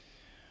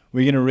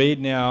We're going to read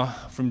now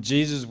from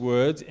Jesus'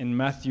 words in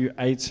Matthew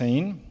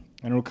 18,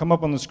 and it'll come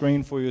up on the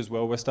screen for you as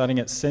well. We're starting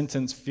at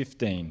sentence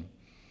 15.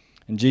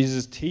 And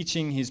Jesus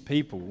teaching his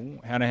people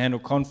how to handle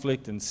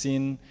conflict and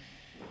sin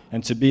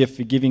and to be a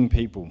forgiving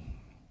people.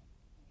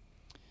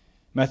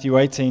 Matthew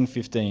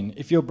 18:15.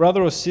 If your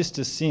brother or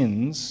sister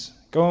sins,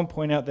 go and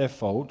point out their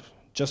fault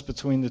just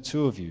between the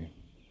two of you.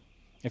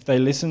 If they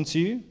listen to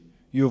you,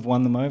 you have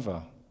won them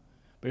over.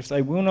 But if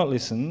they will not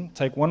listen,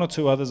 take one or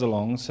two others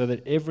along, so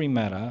that every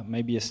matter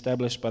may be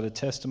established by the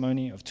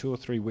testimony of 2 or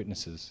 3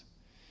 witnesses.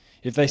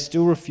 If they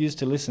still refuse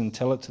to listen,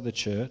 tell it to the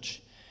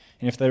church.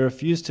 And if they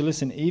refuse to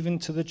listen even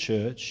to the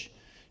church,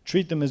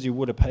 treat them as you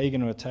would a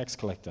pagan or a tax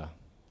collector.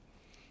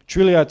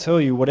 Truly I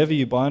tell you, whatever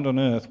you bind on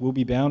earth will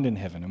be bound in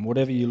heaven, and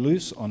whatever you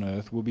loose on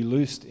earth will be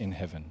loosed in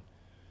heaven.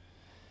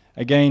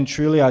 Again,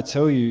 truly I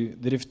tell you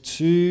that if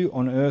 2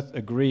 on earth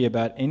agree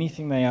about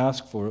anything they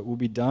ask for, it will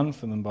be done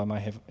for them by my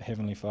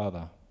heavenly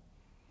Father.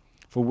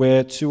 For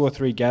where 2 or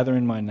 3 gather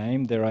in my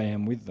name, there I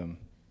am with them.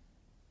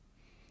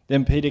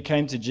 Then Peter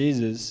came to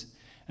Jesus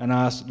and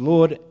asked,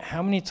 Lord,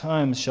 how many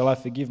times shall I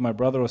forgive my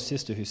brother or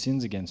sister who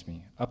sins against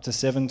me? Up to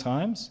 7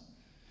 times?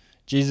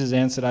 Jesus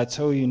answered, I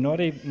tell you,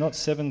 not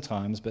 7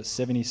 times, but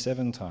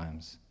 77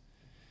 times.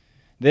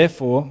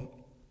 Therefore,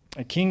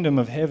 the kingdom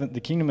of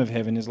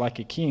heaven is like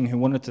a king who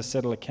wanted to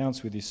settle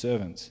accounts with his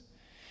servants.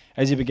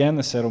 As he began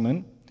the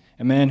settlement,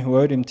 a man who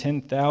owed him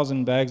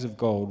 10,000 bags of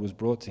gold was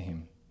brought to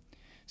him.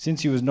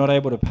 Since he was not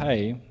able to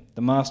pay,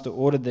 the master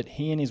ordered that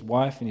he and his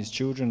wife and his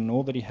children and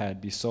all that he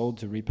had be sold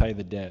to repay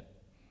the debt.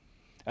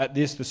 At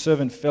this, the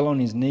servant fell on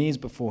his knees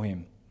before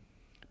him.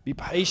 Be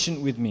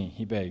patient with me,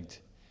 he begged,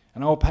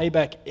 and I will pay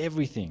back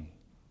everything.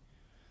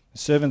 The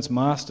servant's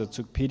master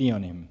took pity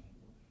on him,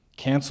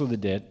 canceled the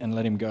debt, and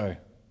let him go.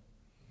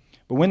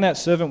 But when that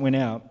servant went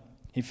out,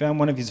 he found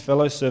one of his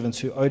fellow servants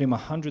who owed him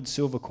 100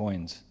 silver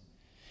coins.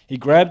 He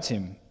grabbed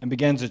him and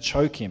began to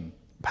choke him.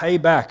 Pay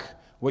back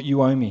what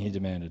you owe me, he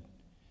demanded.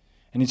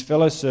 And his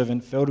fellow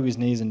servant fell to his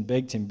knees and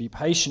begged him, be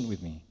patient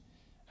with me,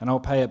 and I'll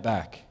pay it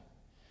back.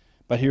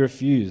 But he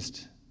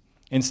refused.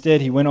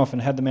 Instead, he went off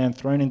and had the man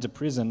thrown into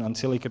prison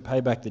until he could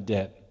pay back the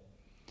debt.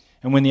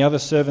 And when the other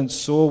servants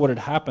saw what had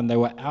happened, they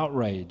were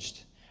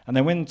outraged, and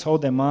they went and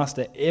told their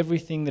master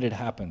everything that had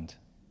happened.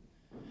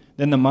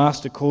 Then the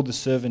master called the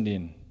servant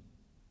in.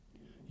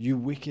 You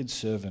wicked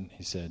servant,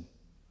 he said.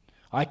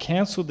 I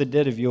cancelled the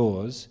debt of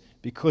yours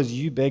because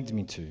you begged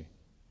me to.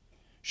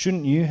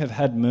 Shouldn't you have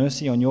had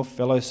mercy on your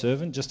fellow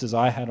servant just as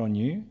I had on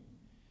you?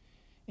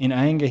 In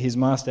anger, his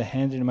master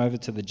handed him over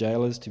to the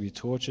jailers to be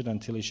tortured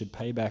until he should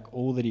pay back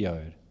all that he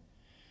owed.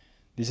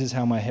 This is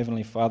how my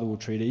heavenly Father will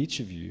treat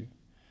each of you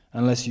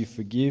unless you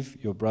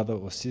forgive your brother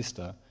or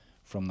sister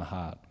from the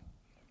heart.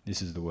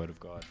 This is the word of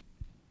God.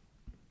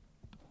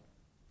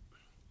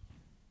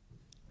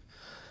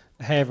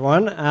 Hey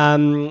everyone,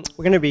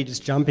 we're going to be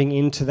just jumping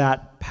into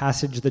that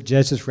passage that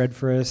Jez just read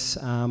for us,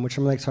 which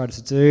I'm really excited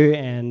to do.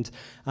 And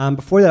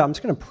before that, I'm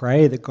just going to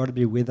pray that God would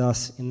be with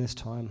us in this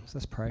time. So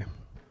let's pray.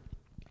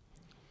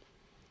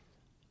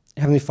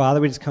 Heavenly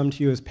Father, we just come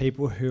to you as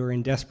people who are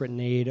in desperate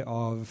need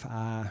of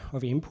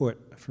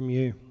input from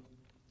you.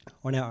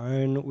 On our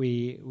own,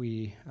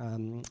 we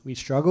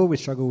struggle. We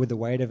struggle with the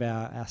weight of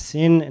our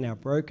sin and our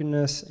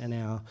brokenness and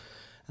our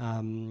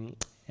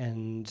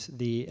and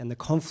the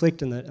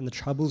conflict and the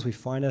troubles we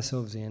find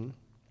ourselves in.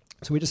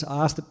 So we just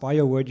ask that by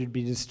your word you'd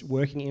be just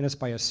working in us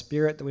by your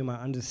Spirit, that we might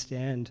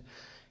understand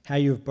how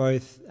you have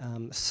both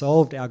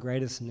solved our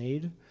greatest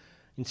need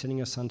in sending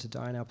your Son to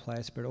die in our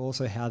place, but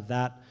also how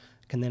that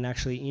can then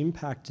actually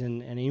impact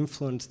and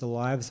influence the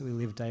lives that we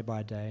live day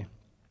by day.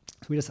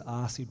 So we just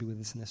ask you'd be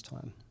with us in this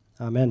time.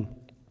 Amen.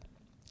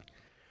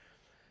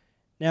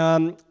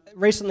 Now,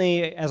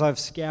 recently, as I've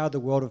scoured the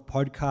world of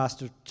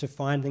podcasts to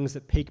find things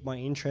that pique my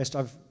interest,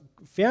 I've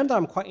found that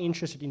I'm quite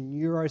interested in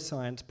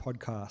neuroscience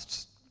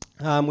podcasts,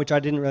 which I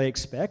didn't really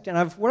expect.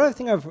 And what I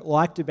think I've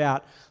liked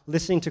about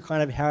listening to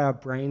kind of how our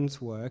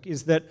brains work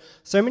is that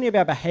so many of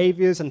our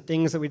behaviors and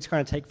things that we just kind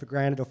of take for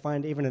granted or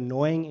find even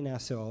annoying in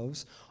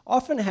ourselves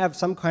often have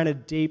some kind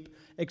of deep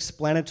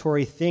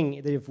explanatory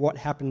thing of what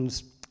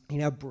happens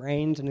in our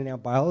brains and in our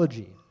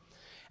biology.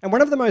 And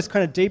one of the most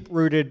kind of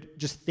deep-rooted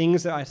just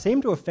things that I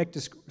seem to affect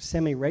us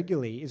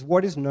semi-regularly is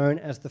what is known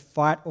as the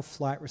fight or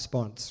flight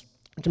response,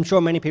 which I'm sure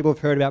many people have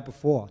heard about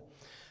before.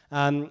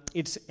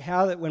 It's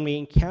how that when we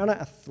encounter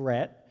a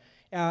threat,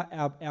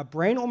 our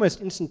brain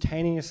almost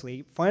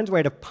instantaneously finds a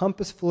way to pump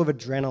us full of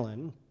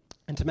adrenaline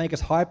and to make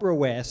us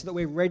hyper-aware so that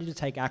we're ready to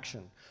take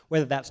action,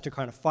 whether that's to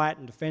kind of fight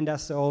and defend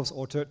ourselves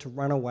or to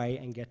run away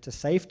and get to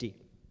safety.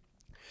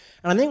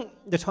 And I think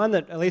the time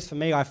that, at least for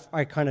me,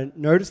 I kind of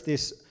noticed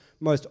this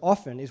most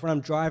often is when I'm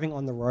driving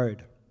on the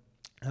road,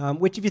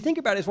 which if you think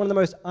about it is one of the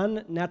most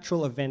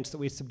unnatural events that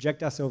we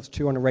subject ourselves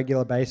to on a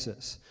regular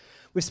basis.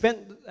 We've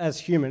spent, as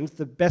humans,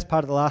 the best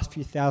part of the last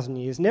few thousand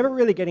years never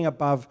really getting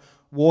above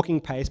walking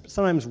pace, but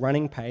sometimes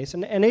running pace,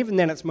 and even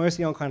then it's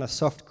mostly on kind of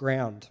soft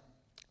ground.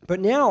 But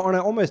now, on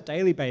an almost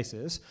daily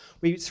basis,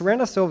 we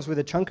surround ourselves with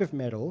a chunk of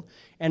metal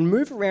and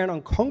move around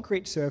on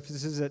concrete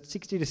surfaces at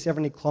 60 to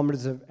 70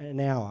 kilometres an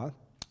hour,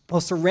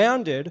 while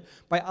surrounded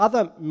by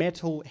other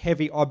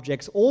metal-heavy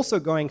objects also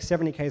going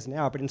 70 k's an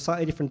hour, but in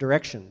slightly different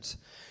directions.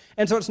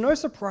 And so it's no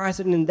surprise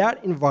that in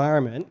that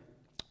environment,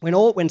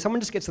 when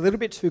someone just gets a little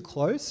bit too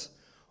close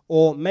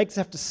or makes us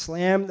have to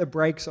slam the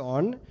brakes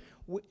on,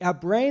 our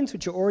brains,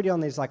 which are already on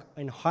these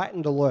in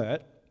heightened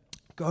alert,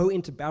 go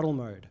into battle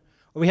mode.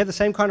 Or we have the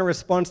same kind of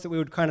response that we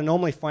would kind of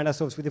normally find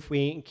ourselves with if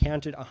we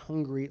encountered a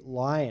hungry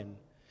lion.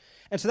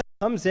 And so that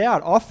comes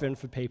out often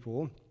for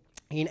people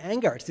in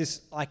anger. It's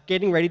this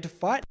getting ready to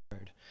fight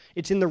mode.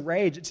 It's in the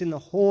rage, it's in the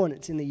horn,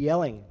 it's in the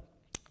yelling.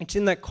 It's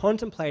in that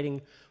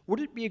contemplating, would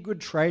it be a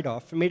good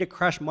trade-off for me to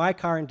crash my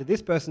car into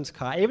this person's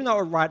car, even though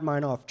I would write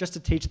mine off, just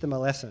to teach them a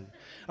lesson?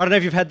 I don't know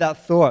if you've had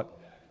that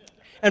thought.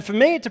 And for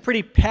me, it's a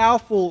pretty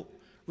powerful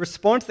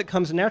response that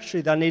comes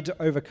naturally that I need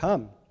to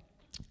overcome.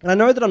 And I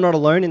know that I'm not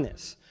alone in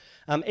this.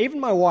 Even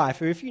my wife,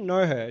 who, if you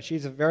know her,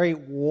 she's a very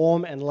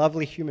warm and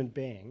lovely human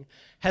being,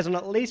 has on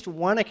at least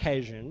one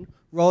occasion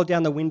rolled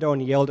down the window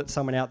and yelled at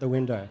someone out the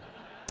window.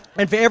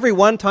 And for every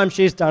one time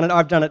she's done it,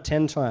 I've done it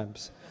 10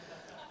 times.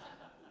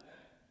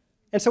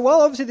 And so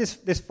while obviously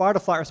this fight or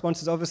flight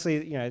response is obviously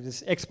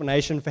this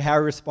explanation for how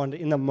we respond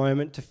in the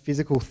moment to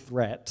physical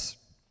threats,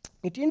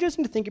 it's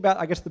interesting to think about,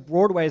 I guess, the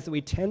broad ways that we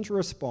tend to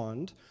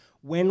respond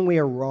when we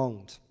are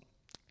wronged.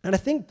 And I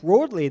think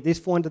broadly these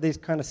fall into these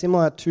kind of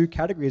similar two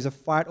categories of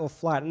fight or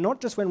flight, and not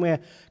just when we're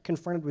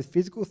confronted with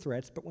physical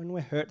threats, but when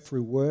we're hurt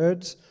through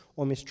words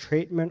or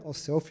mistreatment or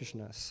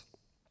selfishness.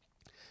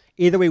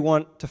 Either we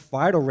want to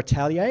fight or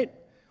retaliate,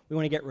 we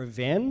want to get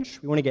revenge,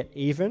 we want to get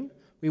even,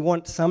 we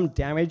want some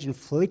damage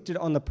inflicted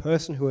on the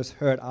person who has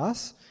hurt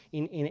us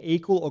in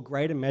equal or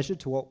greater measure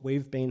to what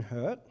we've been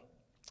hurt,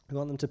 we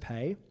want them to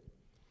pay,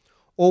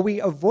 or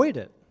we avoid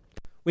it.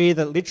 We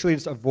either literally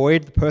just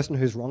avoid the person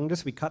who's wronged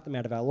us, we cut them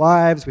out of our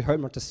lives, we hope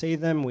not to see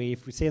them,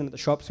 if we see them at the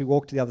shops, we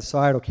walk to the other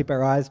side or keep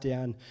our eyes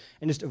down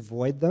and just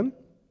avoid them.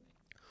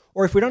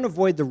 Or if we don't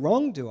avoid the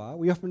wrongdoer,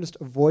 we often just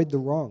avoid the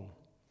wrong.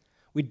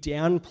 We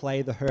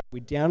downplay the hurt,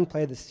 we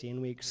downplay the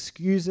sin, we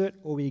excuse it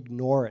or we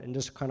ignore it and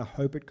just kind of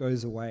hope it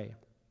goes away.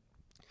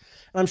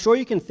 And I'm sure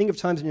you can think of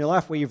times in your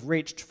life where you've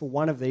reached for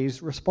one of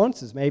these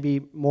responses,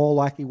 maybe more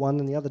likely one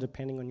than the other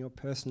depending on your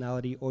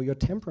personality or your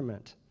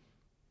temperament.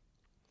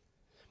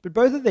 But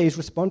both of these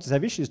responses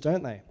have issues,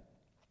 don't they?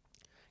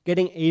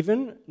 Getting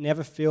even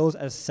never feels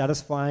as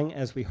satisfying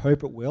as we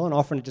hope it will, and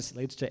often it just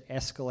leads to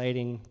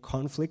escalating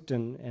conflict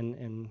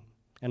and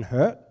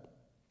hurt.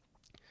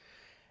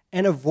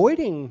 And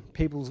avoiding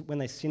people when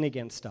they sin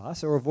against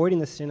us, or avoiding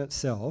the sin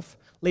itself,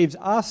 leaves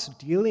us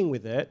dealing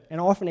with it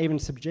and often even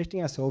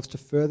subjecting ourselves to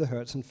further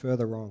hurts and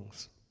further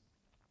wrongs.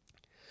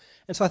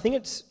 And so I think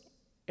it's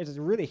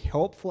a really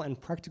helpful and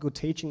practical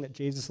teaching that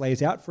Jesus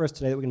lays out for us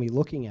today that we're going to be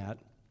looking at,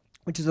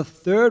 which is a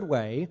third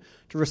way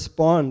to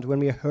respond when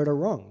we are hurt or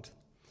wronged,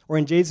 or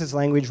in Jesus'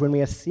 language, when we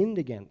are sinned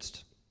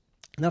against.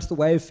 And that's the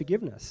way of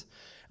forgiveness.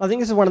 I think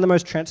this is one of the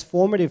most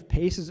transformative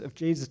pieces of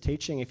Jesus'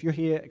 teaching. If you're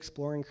here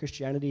exploring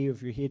Christianity, or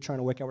if you're here trying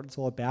to work out what it's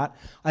all about,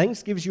 I think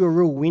this gives you a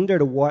real window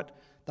to what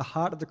the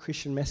heart of the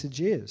Christian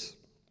message is.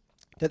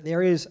 That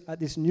there is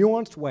this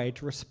nuanced way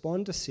to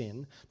respond to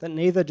sin that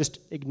neither just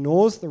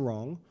ignores the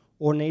wrong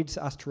or needs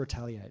us to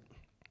retaliate.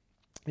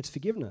 It's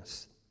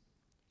forgiveness.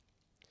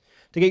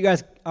 To get you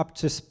guys up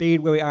to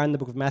speed where we are in the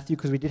book of Matthew,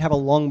 because we did have a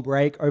long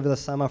break over the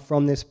summer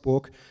from this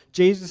book,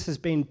 Jesus has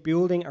been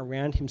building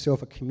around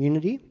himself a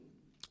community,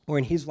 or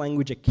in his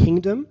language, a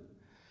kingdom.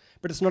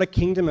 But it's not a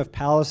kingdom of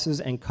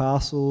palaces and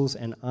castles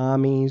and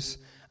armies,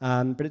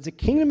 but it's a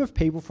kingdom of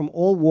people from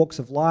all walks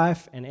of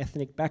life and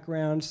ethnic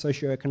backgrounds,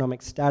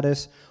 socioeconomic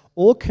status,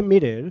 all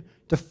committed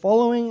to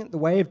following the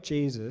way of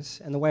Jesus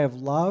and the way of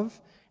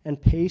love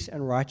and peace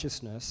and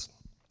righteousness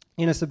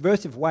in a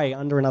subversive way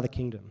under another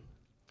kingdom.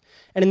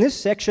 And in this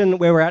section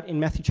where we're at in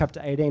Matthew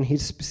chapter 18,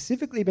 he's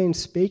specifically been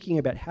speaking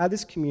about how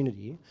this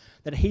community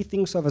that he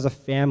thinks of as a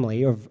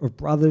family of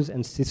brothers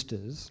and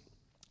sisters,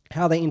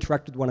 how they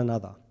interact with one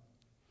another.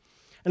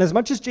 And as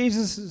much as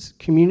Jesus'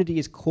 community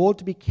is called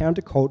to be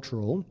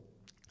countercultural,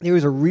 there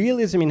is a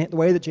realism in the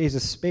way that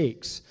Jesus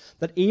speaks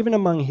that even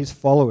among his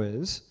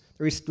followers,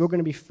 there is still going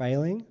to be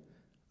failing,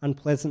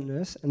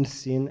 unpleasantness, and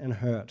sin and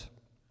hurt.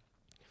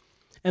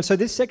 And so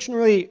this section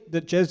really,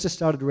 that Jez just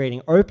started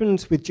reading,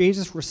 opens with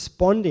Jesus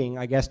responding,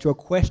 I guess, to a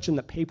question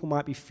that people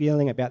might be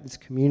feeling about this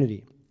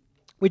community,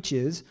 which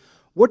is,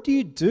 what do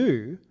you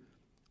do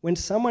when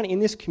someone in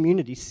this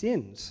community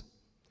sins?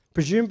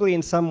 Presumably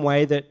in some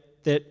way that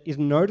is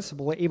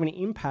noticeable or even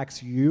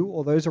impacts you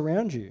or those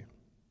around you.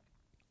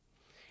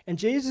 And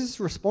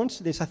Jesus' response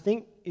to this, I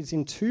think, is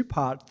in two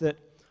parts that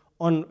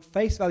on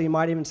face value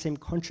might even seem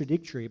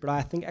contradictory, but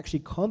I think actually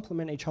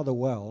complement each other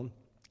well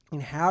in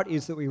how it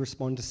is that we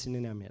respond to sin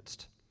in our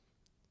midst.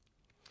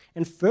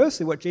 And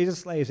firstly, what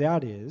Jesus lays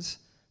out is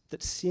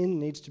that sin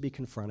needs to be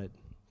confronted.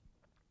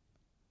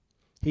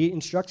 He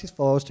instructs his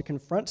followers to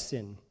confront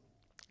sin.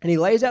 And he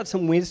lays out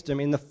some wisdom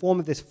in the form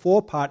of this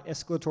 4-part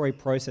escalatory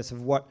process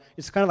of what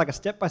it's kind of like a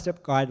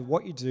step-by-step guide of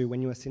what you do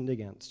when you are sinned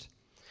against.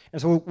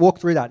 And so we'll walk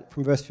through that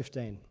from verse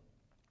 15.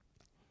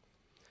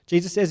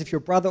 Jesus says, if your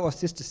brother or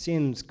sister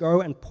sins,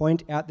 go and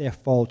point out their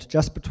fault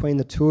just between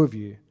the two of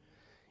you.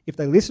 If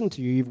they listen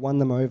to you, you've won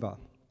them over.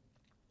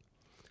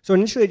 So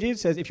initially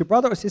Jesus says, if your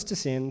brother or sister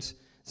sins,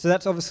 so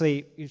that's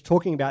obviously, he's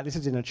talking about, this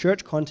is in a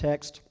church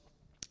context,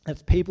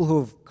 it's people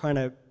who have kind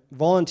of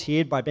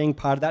volunteered by being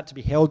part of that to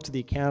be held to the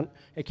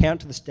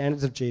account to the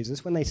standards of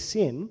Jesus. When they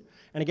sin,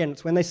 and again,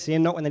 it's when they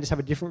sin, not when they just have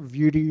a different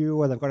view to you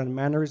or they've got a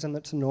mannerism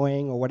that's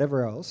annoying or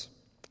whatever else.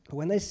 But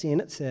when they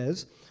sin, it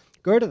says,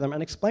 go to them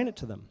and explain it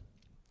to them.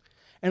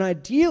 And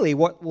ideally,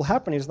 what will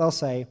happen is they'll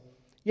say,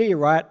 yeah, you're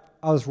right,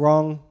 I was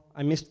wrong,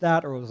 I missed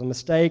that, or it was a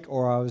mistake,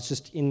 or I was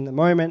just in the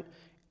moment,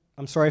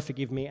 I'm sorry,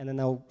 forgive me, and then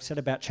they'll set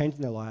about changing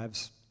their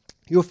lives.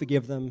 You'll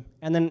forgive them,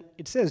 and then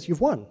it says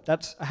you've won.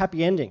 That's a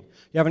happy ending.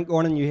 You haven't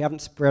gone and you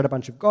haven't spread a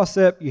bunch of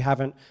gossip, you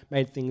haven't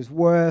made things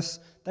worse.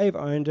 They've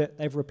owned it,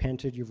 they've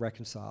repented, you've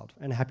reconciled,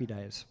 and happy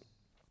days.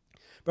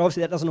 But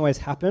obviously that doesn't always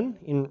happen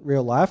in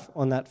real life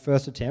on that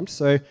first attempt,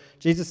 so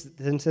Jesus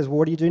then says, well,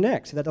 what do you do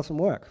next? So that doesn't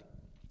work.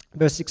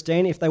 Verse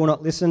 16, if they will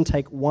not listen,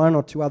 take 1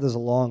 or 2 others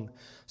along,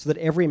 so that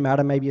every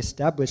matter may be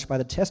established by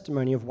the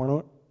testimony of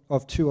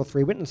 2 or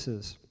 3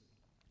 witnesses.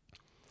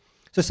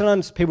 So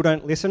sometimes people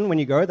don't listen when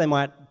you go. They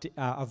might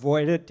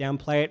avoid it,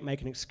 downplay it,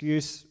 make an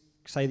excuse,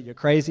 say that you're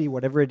crazy,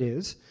 whatever it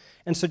is.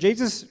 And so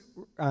Jesus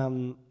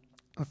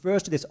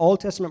refers to this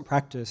Old Testament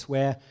practice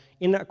where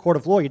in a court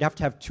of law you'd have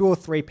to have 2 or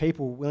 3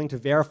 people willing to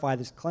verify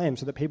this claim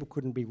so that people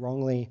couldn't be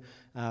wrongly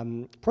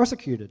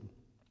prosecuted.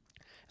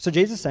 So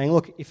Jesus is saying,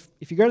 look,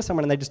 if you go to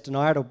someone and they just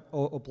deny it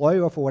or blow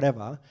you off or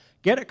whatever,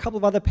 get a couple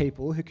of other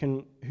people who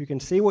can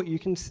see what you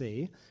can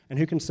see and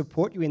who can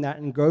support you in that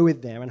and go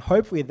with them. And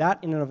hopefully that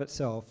in and of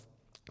itself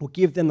will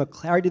give them the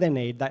clarity they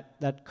need,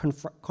 that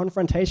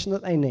confrontation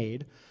that they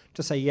need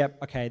to say, yep,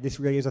 okay, this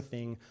really is a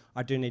thing.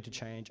 I do need to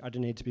change. I do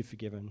need to be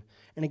forgiven.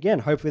 And again,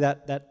 hopefully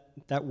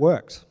that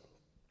works.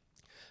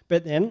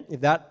 But then, if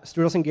that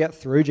still doesn't get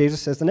through,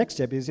 Jesus says the next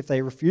step is if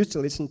they refuse to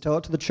listen, tell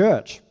it to the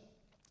church.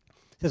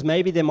 He says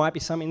maybe there might be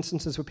some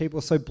instances where people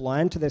are so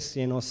blind to their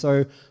sin or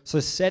so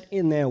set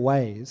in their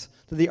ways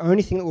that the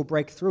only thing that will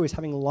break through is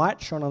having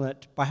light shone on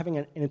it by having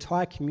an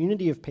entire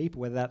community of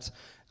people, whether that's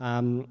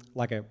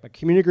like a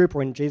community group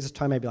or in Jesus'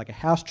 time maybe like a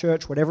house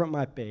church, whatever it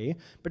might be,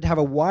 but to have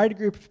a wide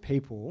group of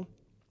people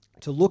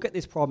to look at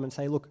this problem and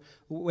say, look,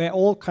 we're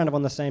all kind of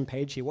on the same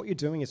page here. What you're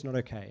doing is not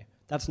okay.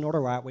 That's not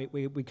all right.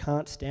 We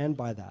can't stand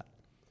by that.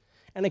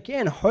 And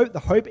again,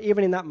 the hope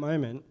even in that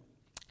moment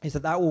is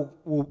that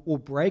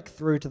will break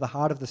through to the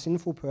heart of the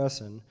sinful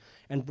person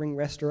and bring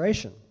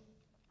restoration.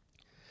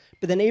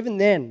 But then even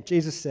then,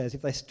 Jesus says,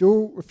 if they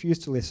still refuse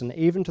to listen,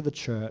 even to the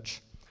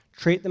church,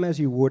 treat them as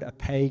you would a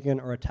pagan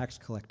or a tax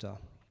collector.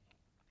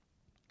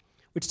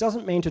 Which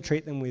doesn't mean to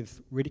treat them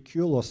with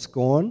ridicule or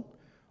scorn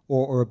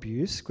or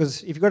abuse,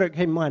 because if you've got to keep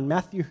in mind,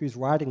 Matthew, who's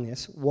writing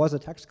this, was a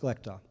tax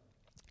collector.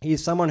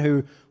 He's someone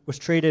who was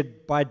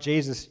treated by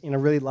Jesus in a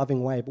really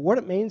loving way. But what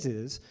it means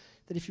is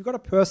that if you've got a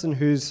person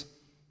who's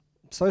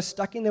so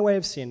stuck in their way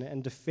of sin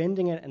and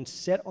defending it and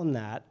set on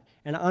that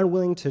and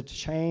unwilling to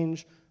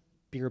change,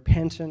 be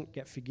repentant,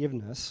 get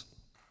forgiveness,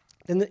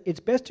 then it's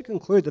best to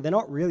conclude that they're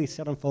not really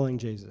set on following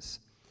Jesus.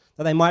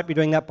 That they might be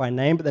doing that by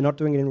name, but they're not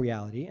doing it in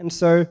reality. And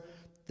so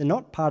they're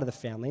not part of the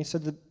family.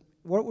 So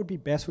what would be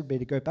best would be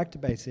to go back to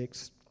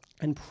basics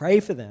and pray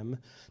for them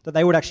that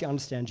they would actually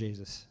understand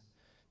Jesus.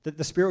 That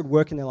the Spirit would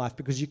work in their life,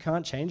 because you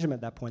can't change them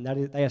at that point. That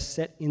is, they are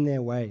set in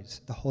their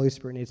ways. The Holy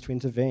Spirit needs to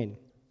intervene.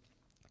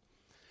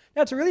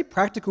 Now, it's a really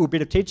practical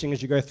bit of teaching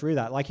as you go through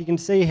that. Like, you can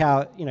see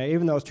how,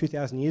 even though it was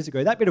 2,000 years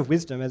ago, that bit of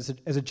wisdom as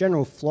a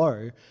general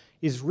flow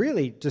is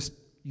really just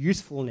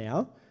useful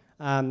now.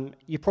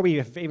 You probably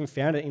have even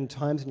found it in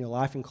times in your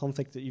life in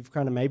conflict that you've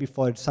kind of maybe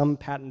followed some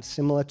pattern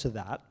similar to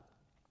that.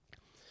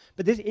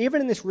 But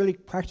even in this really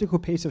practical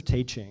piece of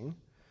teaching,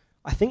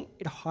 I think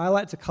it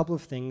highlights a couple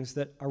of things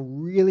that are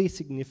really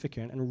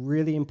significant and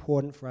really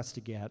important for us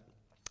to get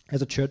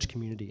as a church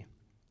community.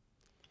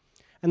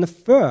 And the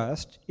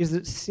first is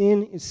that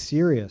sin is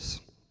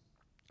serious.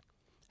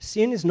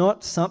 Sin is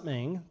not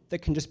something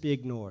that can just be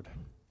ignored.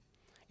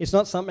 It's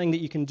not something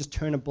that you can just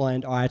turn a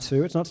blind eye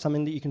to. It's not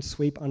something that you can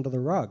sweep under the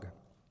rug.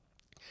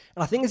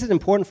 And I think this is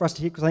important for us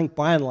to hear, because I think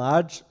by and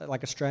large,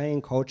 like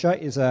Australian culture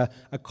is a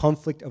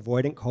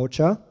conflict-avoidant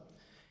culture,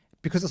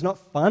 because it's not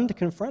fun to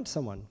confront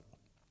someone.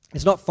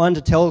 It's not fun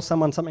to tell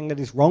someone something that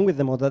is wrong with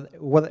them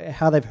or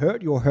how they've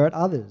hurt you or hurt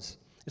others.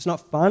 It's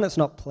not fun, it's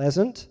not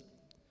pleasant.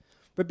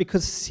 But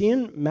because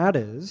sin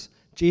matters,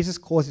 Jesus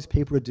causes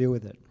people to deal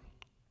with it.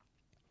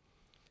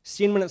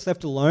 Sin, when it's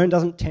left alone,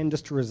 doesn't tend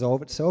just to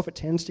resolve itself, it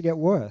tends to get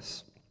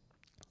worse.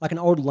 Like an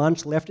old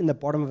lunch left in the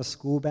bottom of a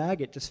school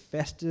bag, it just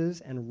festers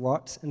and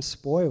rots and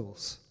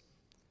spoils.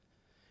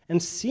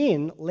 And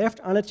sin, left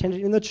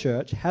unattended in the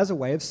church, has a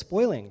way of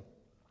spoiling.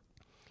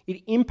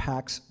 It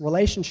impacts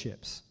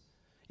relationships.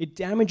 It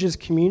damages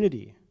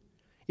community.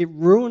 It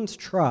ruins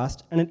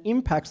trust, and it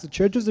impacts the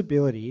church's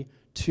ability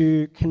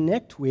to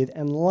connect with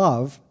and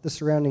love the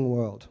surrounding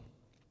world.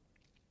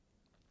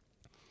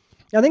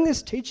 Now, I think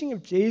this teaching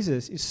of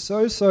Jesus is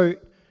so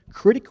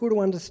critical to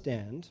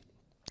understand,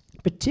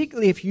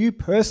 particularly if you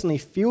personally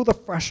feel the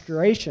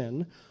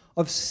frustration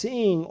of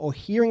seeing or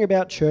hearing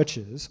about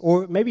churches,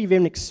 or maybe you've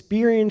even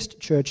experienced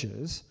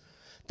churches,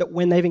 that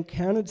when they've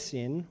encountered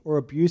sin or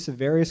abuse of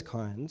various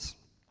kinds,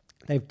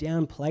 they've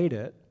downplayed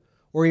it,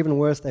 or even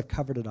worse, they've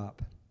covered it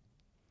up.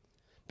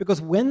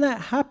 Because when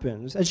that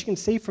happens, as you can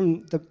see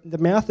from the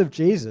mouth of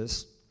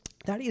Jesus,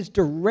 that is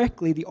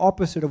directly the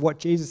opposite of what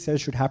Jesus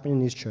says should happen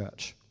in his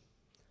church.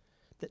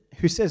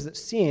 Who says that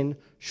sin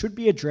should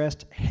be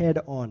addressed head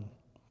on,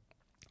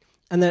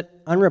 and that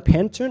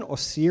unrepentant or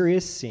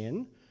serious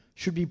sin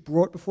should be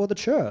brought before the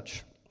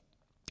church,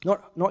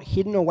 not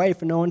hidden away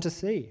for no one to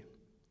see.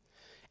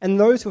 And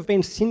those who have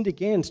been sinned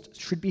against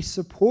should be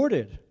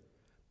supported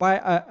by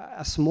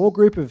a small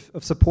group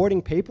of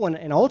supporting people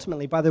and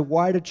ultimately by the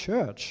wider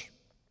church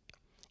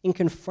in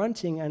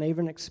confronting and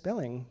even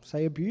expelling,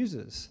 say,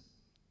 abusers.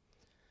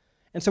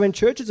 And so when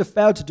churches have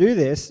failed to do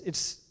this,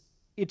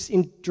 it's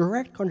in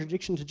direct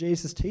contradiction to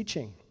Jesus'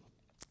 teaching.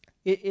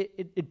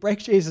 It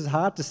breaks Jesus'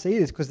 heart to see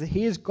this, because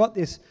he has got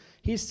this,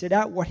 he has set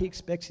out what he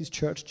expects his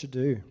church to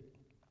do.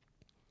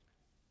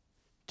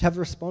 To have the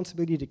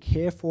responsibility to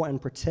care for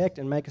and protect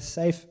and make a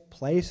safe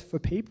place for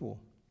people.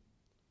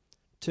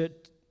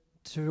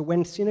 To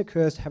when sin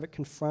occurs, to have it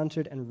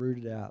confronted and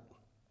rooted out.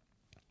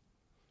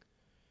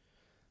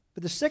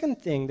 But the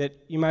second thing that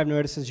you may have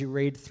noticed as you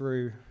read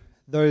through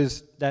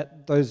those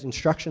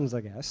instructions,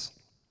 I guess,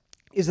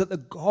 is that the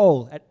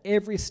goal at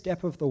every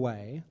step of the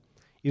way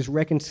is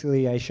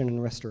reconciliation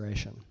and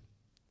restoration.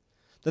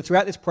 That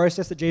throughout this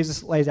process that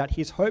Jesus lays out,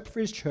 his hope for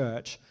his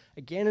church,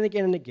 again and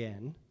again and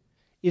again,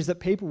 is that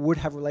people would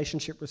have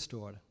relationship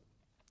restored.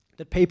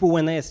 That people,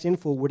 when they are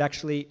sinful, would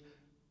actually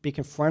be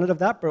confronted of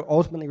that, but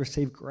ultimately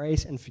receive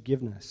grace and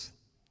forgiveness.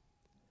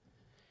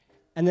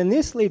 And then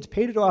this leads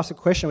Peter to ask a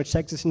question which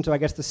takes us into, I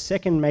guess, the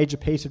second major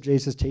piece of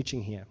Jesus'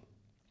 teaching here.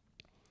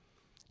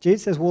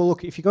 Jesus says, well,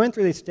 look, if you're going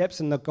through these steps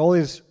and the goal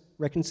is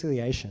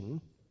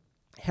reconciliation,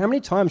 how many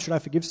times should I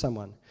forgive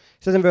someone?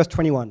 He says in verse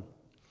 21,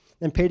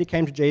 then Peter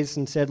came to Jesus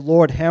and said,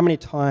 Lord, how many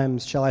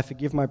times shall I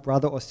forgive my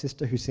brother or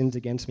sister who sins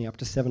against me? Up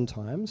to 7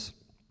 times?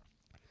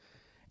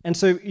 And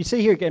so you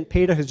see here again,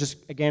 Peter, who's just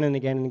again and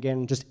again and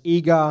again, just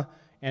eager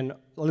and a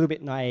little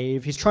bit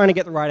naive. He's trying to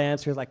get the right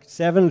answer. He's like,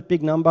 7,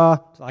 big number,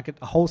 like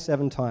a whole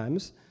 7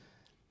 times.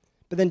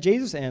 But then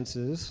Jesus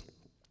answers,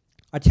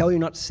 I tell you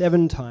not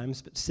 7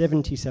 times, but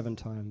 77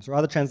 times. Or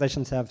other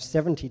translations have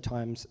 70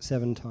 times,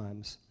 7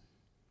 times.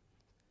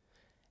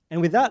 And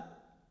with that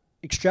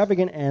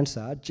extravagant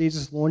answer,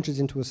 Jesus launches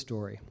into a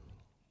story.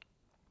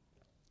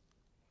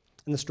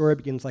 And the story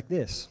begins like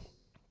this.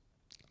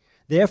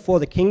 Therefore,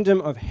 the kingdom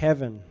of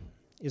heaven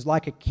is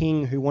like a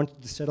king who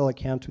wanted to settle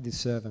accounts with his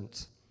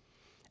servants.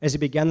 As he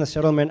began the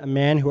settlement, a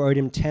man who owed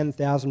him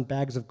 10,000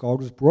 bags of gold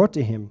was brought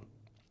to him.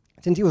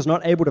 Since he was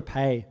not able to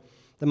pay,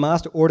 the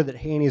master ordered that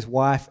he and his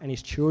wife and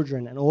his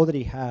children and all that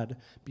he had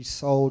be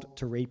sold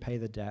to repay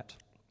the debt.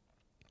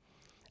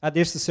 At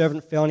this, the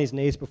servant fell on his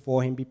knees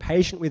before him. Be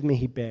patient with me,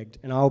 he begged,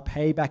 and I will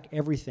pay back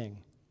everything.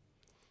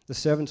 The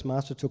servant's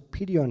master took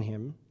pity on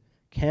him,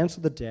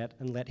 canceled the debt,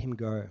 and let him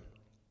go.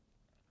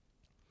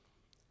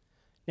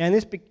 Now, in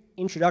this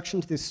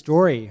introduction to this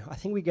story, I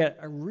think we get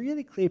a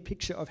really clear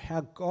picture of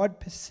how God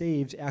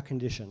perceives our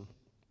condition.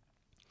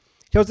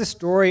 He tells the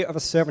story of a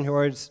servant who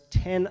owes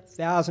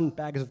 10,000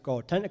 bags of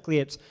gold. Technically,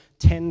 it's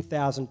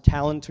 10,000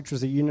 talents, which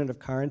was a unit of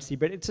currency,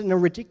 but it's a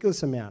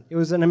ridiculous amount. It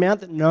was an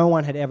amount that no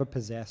one had ever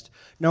possessed.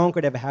 No one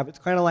could ever have. It's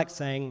kind of like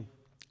saying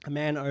a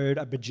man owed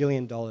 $1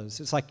 bajillion.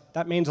 It's like,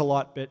 that means a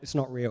lot, but it's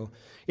not real.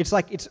 It's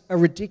like, it's a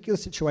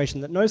ridiculous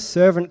situation that no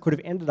servant could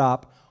have ended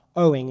up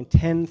owing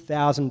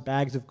 10,000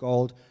 bags of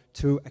gold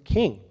to a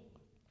king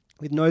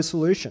with no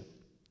solution.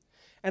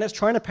 And it's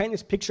trying to paint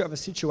this picture of a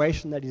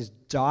situation that is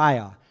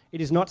dire.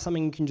 It is not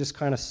something you can just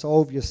kind of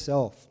solve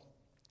yourself.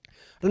 I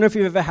don't know if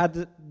you've ever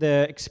had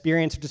the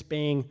experience of just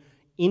being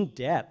in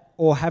debt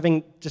or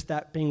having just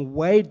that being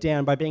weighed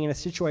down by being in a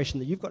situation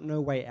that you've got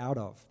no way out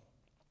of.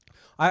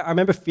 I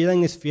remember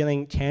feeling this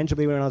feeling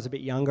tangibly when I was a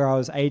bit younger. I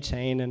was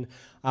 18 and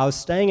I was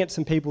staying at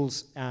some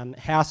people's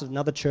house at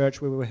another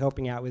church where we were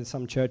helping out with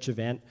some church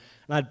event.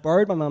 And I'd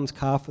borrowed my mum's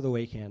car for the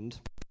weekend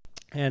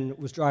and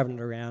was driving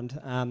it around.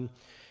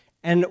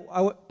 And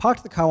I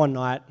parked the car one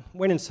night,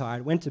 went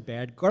inside, went to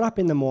bed, got up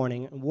in the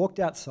morning and walked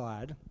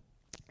outside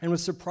and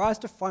was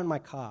surprised to find my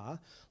car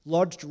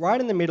lodged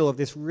right in the middle of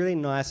this really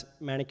nice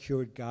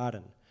manicured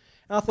garden.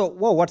 And I thought,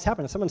 whoa, what's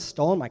happened? Someone's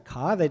stolen my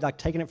car? They'd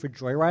taken it for a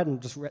joyride and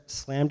just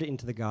slammed it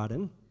into the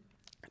garden.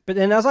 But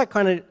then as I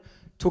kind of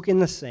took in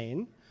the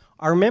scene,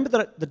 I remember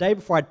that the day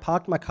before I'd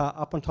parked my car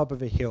up on top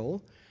of a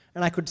hill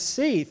and I could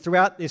see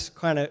throughout this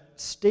kind of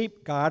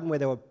steep garden where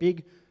there were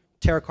big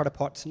terracotta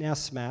pots now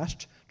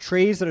smashed,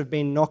 trees that have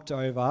been knocked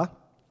over,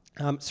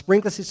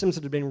 sprinkler systems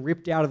that have been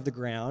ripped out of the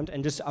ground,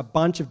 and just a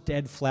bunch of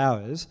dead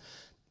flowers,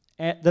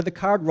 that the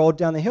car had rolled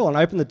down the hill. And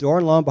I opened the door,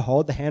 and lo and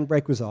behold, the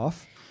handbrake was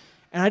off.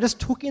 And I just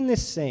took in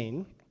this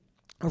scene,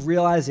 of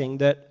realizing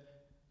that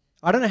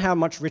I don't know how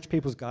much rich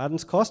people's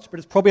gardens cost, but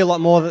it's probably a lot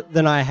more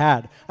than I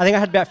had. I think I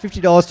had about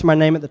 $50 to my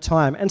name at the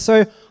time. And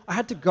so I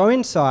had to go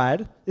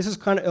inside, this was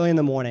kind of early in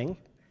the morning,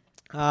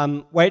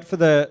 wait for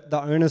the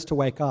owners to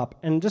wake up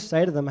and just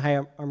say to them, hey,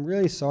 I'm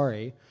really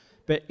sorry,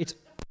 but it's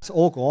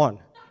all gone.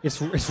 It's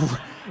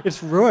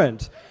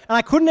ruined. And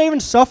I couldn't even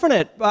soften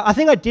it. I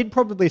think I did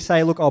probably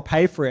say, look, I'll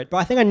pay for it. But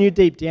I think I knew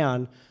deep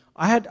down,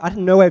 I had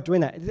no way of doing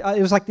that.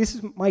 It was like,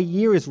 my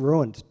year is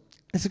ruined.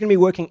 This is going to be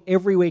working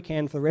every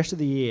weekend for the rest of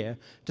the year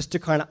just to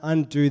kind of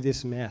undo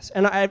this mess.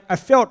 And I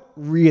felt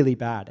really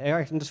bad.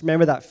 I can just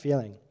remember that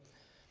feeling.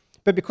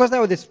 But because they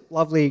were this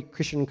lovely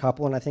Christian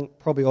couple, and I think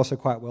probably also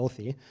quite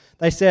wealthy,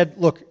 they said,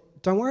 look,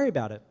 don't worry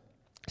about it.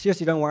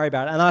 Seriously, don't worry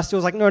about it. And I still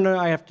was like, no,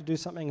 I have to do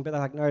something. But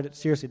they're like, no,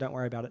 seriously, don't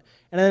worry about it.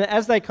 And then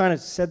as they kind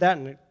of said that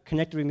and it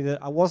connected with me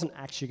that I wasn't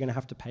actually going to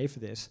have to pay for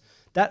this,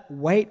 that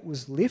weight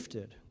was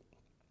lifted.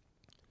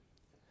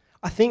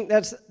 I think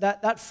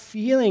that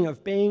feeling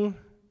of being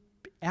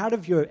out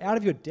of your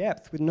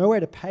depth with nowhere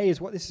to pay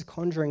is what this is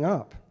conjuring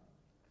up.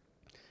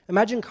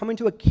 Imagine coming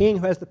to a king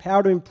who has the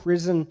power to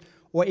imprison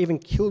or even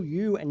kill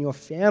you and your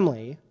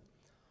family,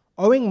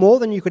 owing more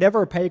than you could ever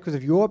repay because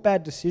of your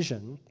bad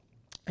decision,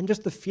 and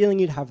just the feeling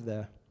you'd have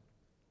there.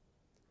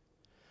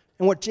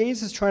 And what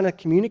Jesus is trying to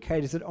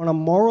communicate is that on a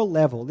moral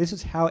level, this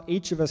is how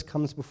each of us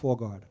comes before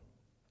God.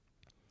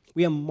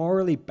 We are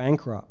morally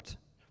bankrupt.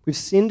 We've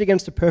sinned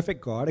against a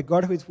perfect God, a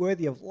God who is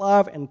worthy of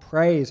love and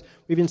praise.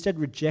 We've instead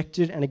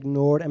rejected and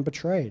ignored and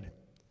betrayed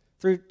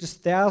through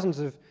just thousands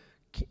of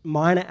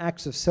minor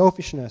acts of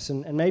selfishness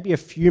and maybe a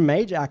few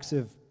major acts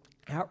of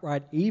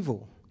outright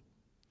evil.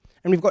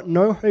 And we've got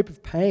no hope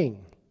of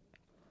paying.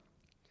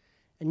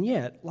 And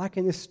yet, like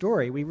in this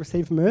story, we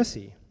receive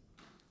mercy.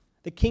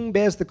 The king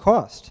bears the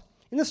cost.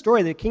 In the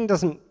story, the king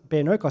doesn't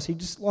bear no cost. He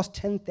just lost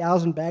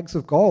 10,000 bags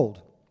of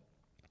gold.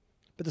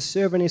 But the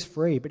servant is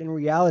free. But in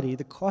reality,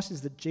 the cost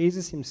is that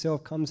Jesus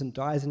himself comes and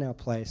dies in our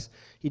place.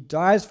 He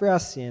dies for our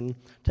sin,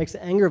 takes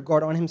the anger of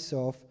God on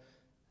himself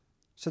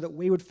so that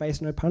we would face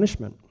no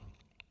punishment.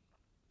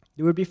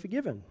 We would be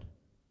forgiven.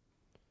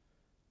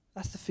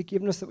 That's the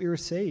forgiveness that we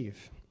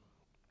receive.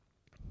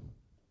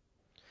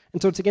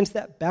 And so it's against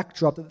that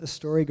backdrop that the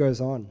story goes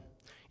on.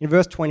 In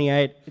verse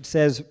 28, it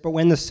says, but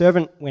when the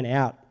servant went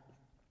out,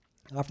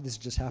 after this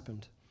had just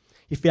happened,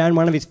 he found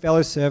one of his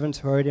fellow servants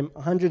who owed him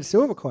 100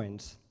 silver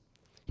coins.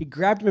 He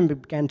grabbed him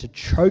and began to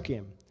choke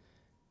him.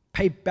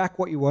 Pay back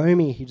what you owe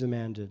me, he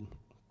demanded.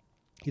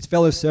 His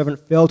fellow servant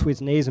fell to his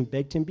knees and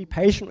begged him, be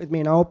patient with me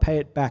and I will pay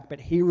it back.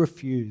 But he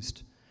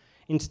refused.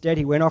 Instead,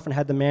 he went off and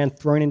had the man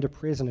thrown into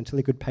prison until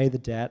he could pay the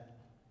debt.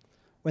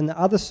 When the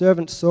other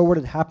servants saw what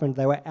had happened,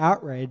 they were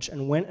outraged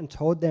and went and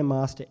told their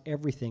master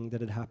everything that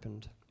had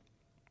happened.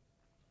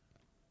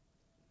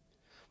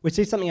 We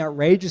see something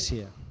outrageous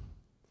here.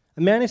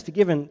 A man is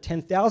forgiven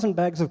 10,000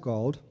 bags of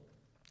gold,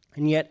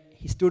 and yet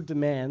he still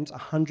demands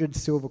 100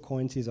 silver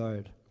coins he's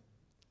owed.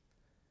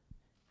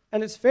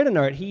 And it's fair to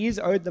note, he is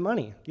owed the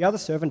money. The other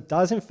servant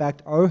does in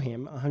fact owe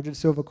him 100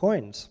 silver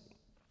coins.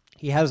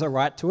 He has a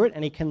right to it,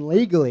 and he can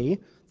legally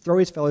throw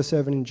his fellow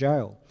servant in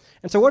jail.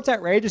 And so what's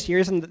outrageous here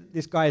isn't that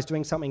this guy is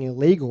doing something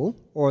illegal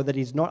or that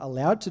he's not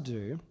allowed to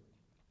do,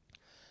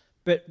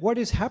 but what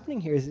is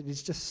happening here is that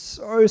it's just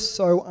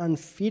so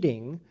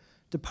unfitting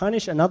to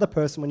punish another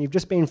person when you've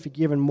just been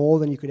forgiven more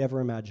than you could ever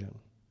imagine.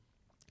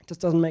 It just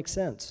doesn't make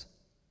sense.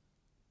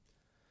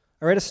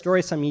 I read a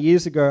story some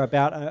years ago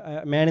about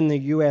a man in the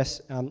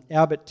US,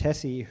 Albert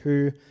Tessie,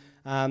 who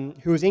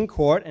was in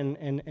court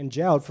and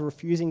jailed for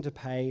refusing to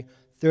pay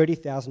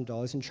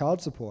 $30,000 in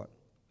child support.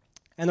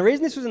 And the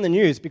reason this was in the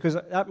news, because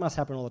that must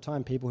happen all the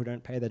time, people who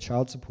don't pay their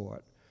child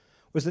support,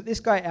 was that this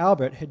guy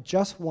Albert had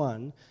just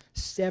won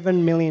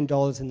 $7 million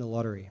in the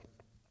lottery.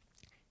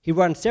 He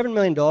won $7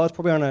 million,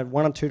 probably on a $1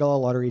 or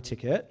 $2 lottery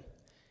ticket,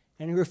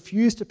 and he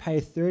refused to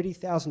pay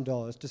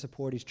 $30,000 to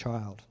support his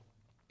child.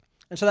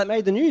 And so that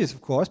made the news,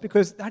 of course,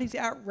 because that is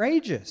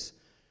outrageous.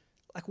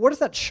 Like, what does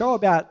that show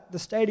about the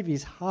state of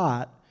his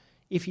heart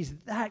if he's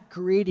that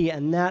greedy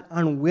and that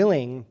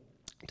unwilling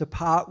to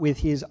part with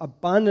his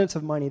abundance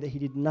of money that he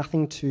did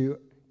nothing to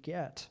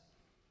get?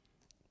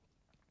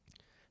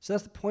 So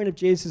that's the point of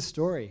Jesus'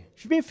 story.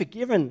 If you've been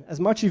forgiven as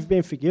much as you've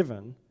been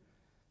forgiven,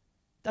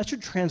 that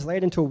should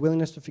translate into a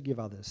willingness to forgive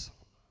others.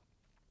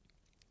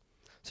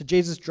 So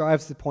Jesus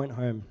drives the point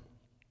home.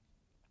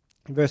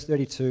 In verse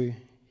 32,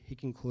 he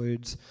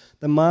concludes,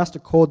 the master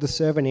called the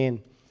servant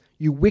in.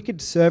 You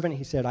wicked servant,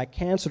 he said, I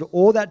cancelled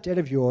all that debt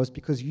of yours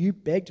because you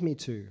begged me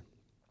to.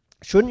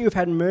 Shouldn't you have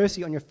had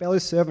mercy on your fellow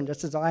servant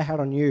just as I had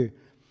on you?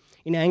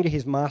 In anger,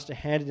 his master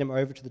handed him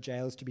over to the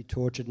jailers to be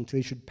tortured until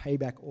he should pay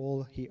back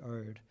all he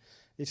owed.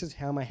 This is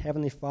how my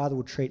heavenly Father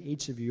will treat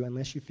each of you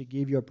unless you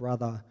forgive your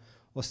brother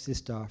or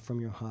sister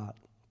from your heart.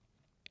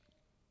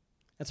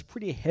 That's a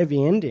pretty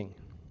heavy ending.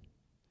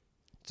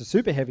 It's a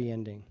super heavy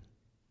ending.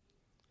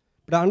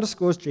 But it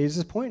underscores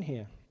Jesus' point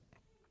here.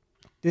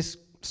 This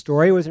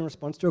story was in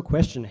response to a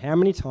question, how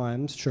many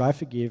times should I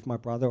forgive my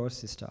brother or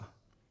sister?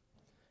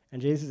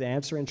 And Jesus'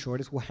 answer in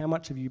short is, well, how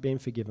much have you been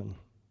forgiven?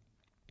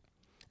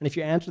 And if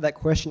your answer to that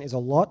question is a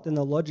lot, then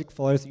the logic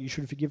follows that you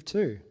should forgive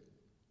too.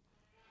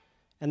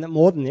 And that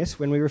more than this,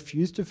 when we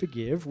refuse to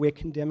forgive, we're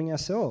condemning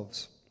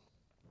ourselves.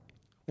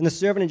 When the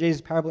servant in Jesus'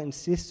 parable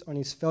insists on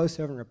his fellow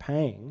servant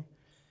repaying,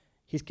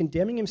 he's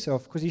condemning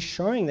himself because he's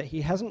showing that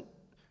he hasn't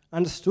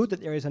understood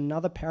that there is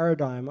another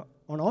paradigm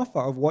on offer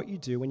of what you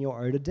do when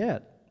you're owed a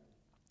debt.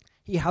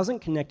 He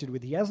hasn't connected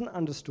with, he hasn't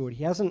understood,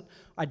 he hasn't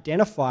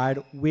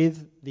identified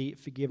with the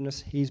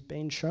forgiveness he's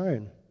been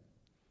shown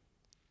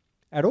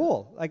at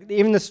all. Like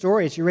even the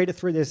story, as you read it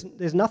through,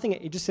 there's nothing,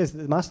 it just says that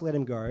they must let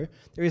him go.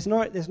 There's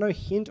no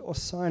hint or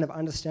sign of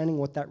understanding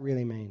what that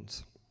really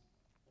means.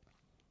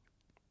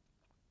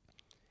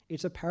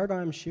 It's a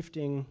paradigm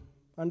shifting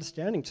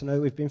understanding to know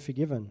we've been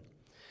forgiven.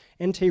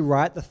 N.T.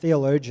 Wright, the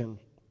theologian,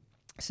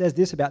 says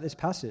this about this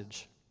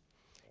passage.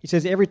 He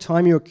says, every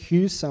time you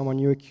accuse someone,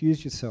 you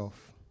accuse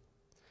yourself.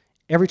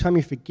 Every time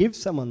you forgive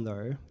someone,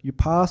 though, you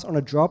pass on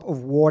a drop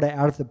of water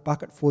out of the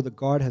bucketful that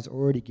God has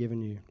already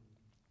given you.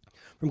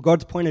 From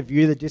God's point of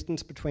view, the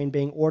distance between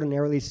being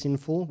ordinarily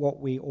sinful, what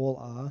we all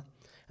are,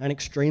 and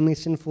extremely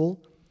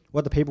sinful,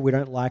 what the people we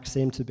don't like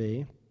seem to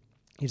be,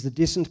 is the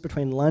distance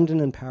between London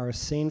and Paris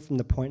seen from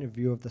the point of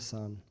view of the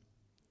sun.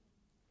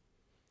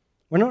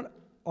 We're not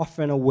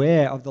often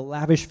aware of the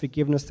lavish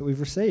forgiveness that we've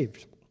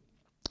received.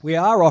 We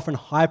are often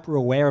hyper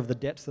aware of the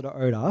debts that are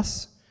owed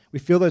us. We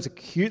feel those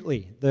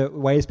acutely, the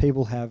ways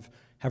people have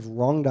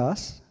wronged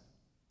us.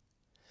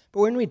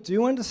 But when we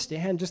do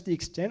understand just the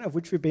extent of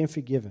which we've been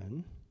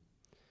forgiven,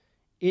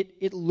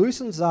 it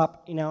loosens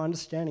up in our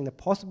understanding the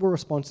possible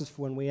responses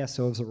for when we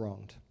ourselves are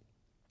wronged.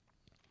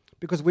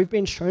 Because we've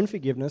been shown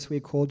forgiveness, we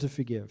are called to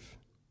forgive.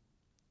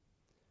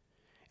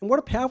 And what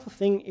a powerful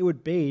thing it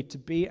would be to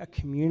be a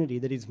community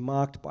that is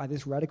marked by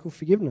this radical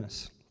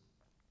forgiveness.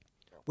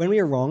 When we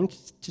are wronged,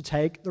 to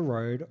take the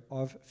road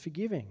of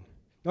forgiving.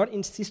 Not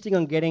insisting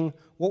on getting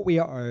what we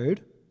are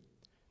owed,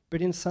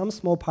 but in some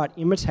small part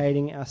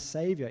imitating our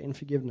Saviour in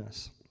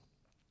forgiveness.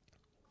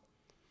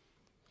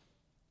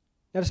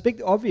 Now, to speak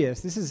the obvious,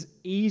 this is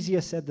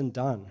easier said than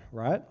done,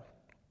 right?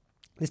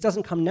 This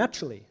doesn't come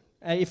naturally.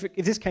 If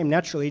this came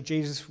naturally,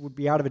 Jesus would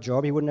be out of a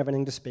job, he wouldn't have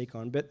anything to speak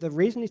on. But the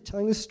reason he's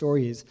telling this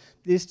story is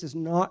this does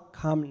not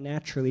come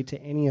naturally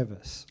to any of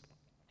us.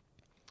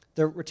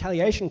 The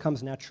retaliation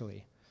comes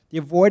naturally. The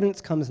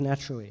avoidance comes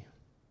naturally.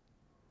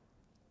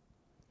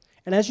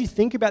 And as you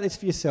think about this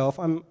for yourself,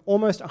 I'm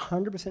almost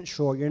 100%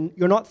 sure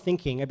you're not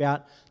thinking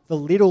about the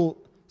little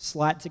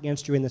slights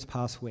against you in this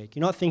past week.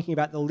 You're not thinking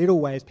about the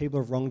little ways people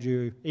have wronged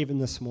you even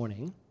this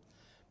morning.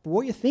 But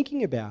what you're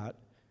thinking about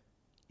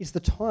is the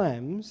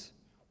times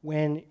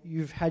when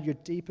you've had your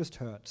deepest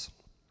hurts,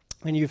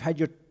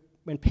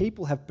 when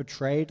people have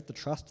betrayed the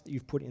trust that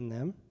you've put in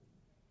them,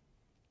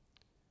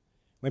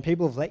 when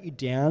people have let you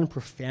down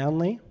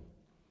profoundly,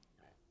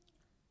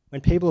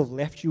 when people have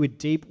left you with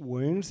deep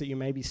wounds that you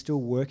may be still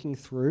working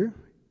through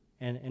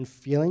and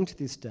feeling to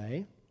this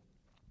day.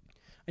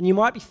 And you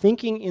might be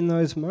thinking in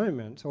those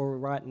moments, or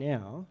right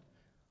now,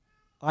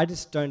 I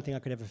just don't think I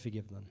could ever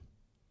forgive them.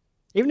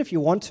 Even if you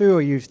want to,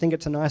 or you think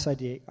it's a nice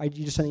idea, you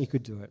just don't think you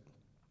could do it.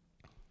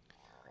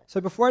 So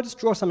before I just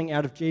draw something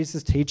out of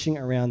Jesus' teaching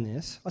around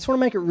this, I just want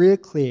to make it really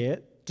clear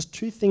just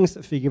two things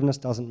that forgiveness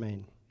doesn't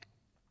mean.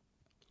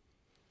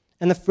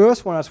 And the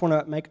first one I just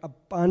want to make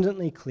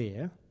abundantly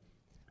clear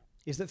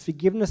is that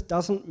forgiveness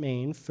doesn't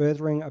mean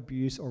furthering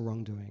abuse or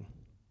wrongdoing.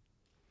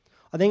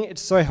 I think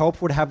it's so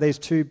helpful to have these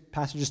two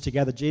passages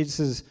together,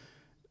 Jesus'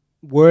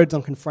 words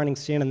on confronting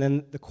sin and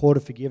then the call to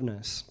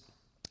forgiveness.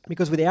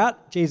 Because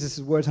without Jesus'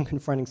 words on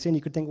confronting sin,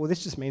 you could think, well,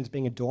 this just means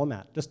being a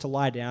doormat, just to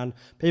lie down.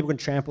 People can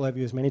trample over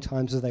you as many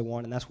times as they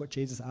want, and that's what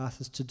Jesus asks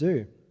us to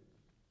do.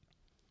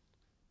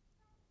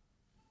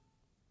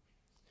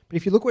 But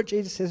if you look what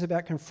Jesus says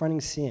about confronting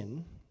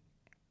sin,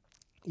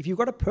 if you've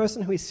got a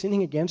person who is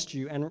sinning against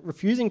you and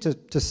refusing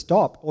to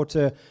stop or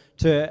to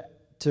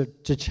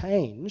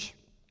change,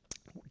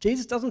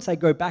 Jesus doesn't say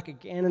go back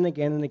again and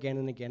again and again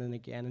and again and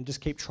again and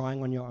just keep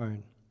trying on your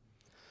own.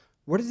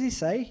 What does he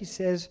say? He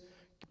says,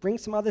 bring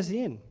some others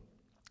in.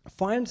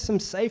 Find some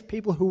safe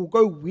people who will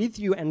go with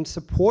you and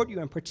support you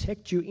and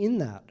protect you in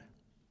that.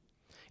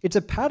 It's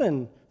a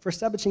pattern for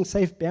establishing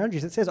safe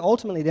boundaries. It says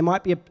ultimately there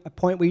might be a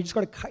point where you just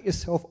got to cut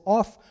yourself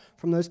off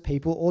from those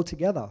people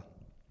altogether.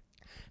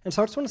 And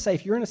so I just want to say,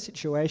 if you're in a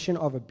situation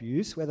of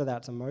abuse, whether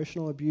that's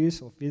emotional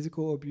abuse or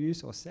physical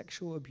abuse or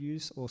sexual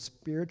abuse or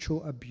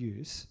spiritual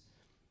abuse,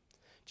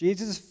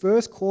 Jesus'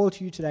 first call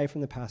to you today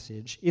from the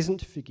passage isn't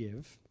to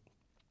forgive,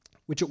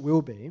 which it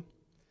will be,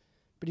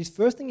 but his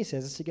first thing he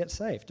says is to get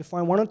safe, to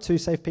find one or two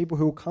safe people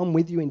who will come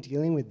with you in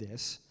dealing with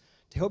this,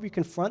 to help you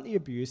confront the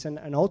abuse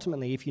and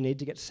ultimately, if you need,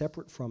 to get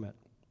separate from it.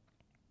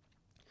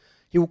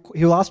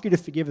 He'll ask you to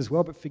forgive as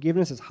well, but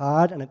forgiveness is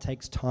hard and it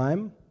takes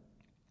time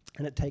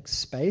and it takes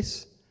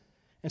space.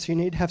 And so you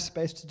need to have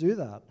space to do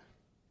that.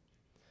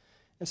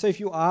 And so if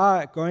you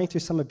are going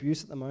through some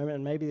abuse at the moment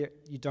and maybe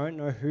you don't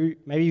know who,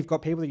 maybe you've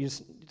got people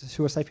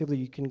who are safe people that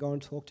you can go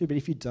and talk to, but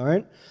if you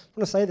don't, I want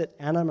to say that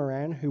Anna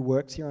Moran, who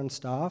works here on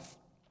staff,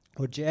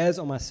 or Jazz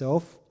or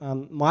myself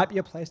might be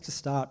a place to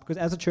start, because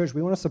as a church,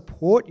 we want to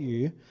support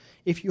you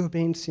if you have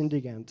been sinned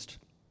against.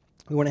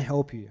 We want to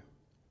help you.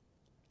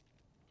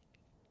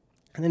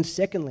 And then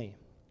second thing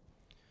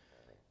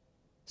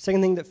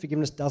that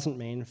forgiveness doesn't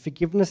mean,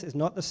 forgiveness is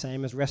not the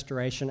same as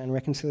restoration and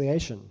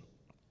reconciliation.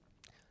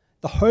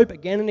 The hope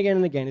again and again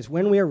and again is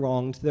when we are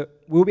wronged that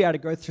we'll be able to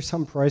go through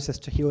some process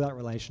to heal that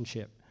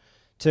relationship,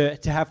 to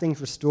have things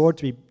restored,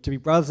 to be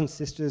brothers and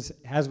sisters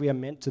as we are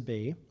meant to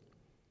be.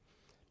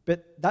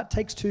 But that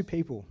takes two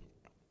people.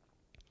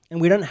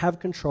 And we don't have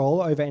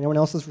control over anyone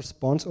else's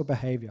response or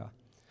behavior.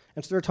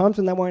 And so there are times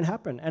when that won't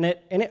happen. And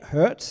it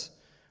hurts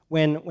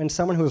when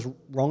someone who has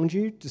wronged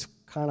you just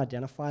can't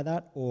identify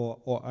that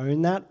or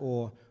own that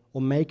or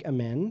make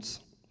amends.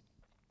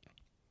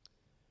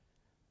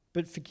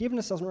 But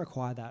forgiveness doesn't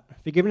require that.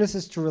 Forgiveness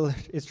is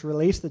to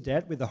release the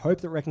debt with the hope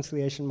that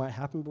reconciliation might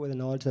happen, but with the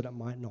knowledge that it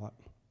might not.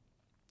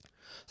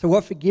 So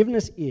what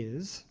forgiveness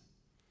is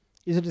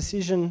a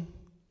decision,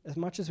 as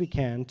much as we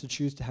can, to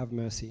choose to have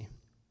mercy.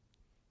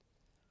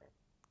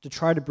 To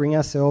try to bring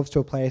ourselves to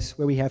a place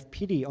where we have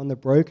pity on the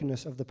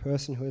brokenness of the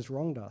person who has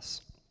wronged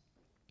us.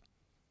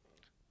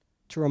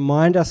 To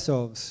remind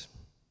ourselves,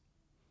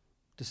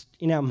 just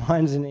in our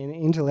minds and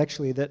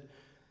intellectually, that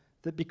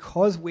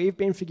because we've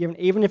been forgiven,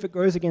 even if it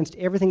goes against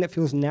everything that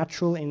feels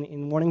natural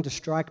in wanting to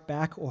strike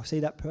back or see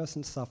that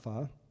person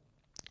suffer,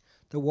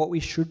 that what we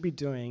should be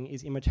doing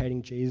is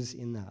imitating Jesus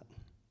in that.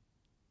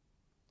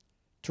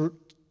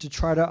 To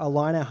try to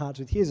align our hearts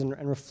with his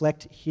and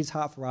reflect his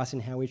heart for us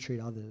in how we treat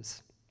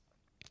others.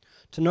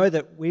 To know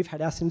that we've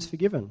had our sins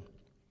forgiven.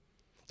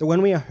 That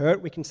when we are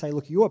hurt, we can say,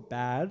 look, you are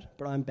bad,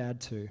 but I'm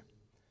bad too.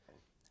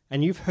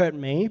 And you've hurt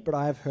me, but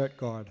I have hurt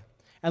God.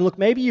 And look,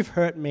 maybe you've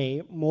hurt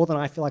me more than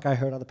I feel like I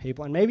hurt other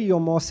people, and maybe you're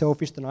more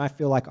selfish than I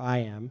feel like I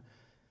am.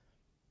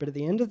 But at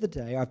the end of the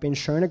day, I've been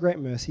shown a great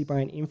mercy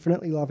by an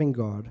infinitely loving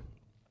God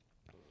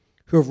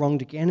who have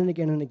wronged again and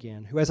again and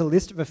again, who has a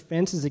list of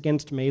offenses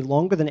against me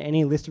longer than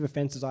any list of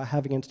offenses I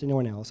have against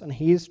anyone else, and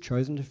he has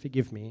chosen to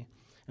forgive me,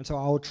 and so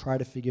I will try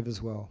to forgive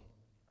as well.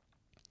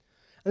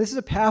 And this is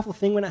a powerful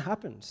thing when it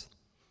happens.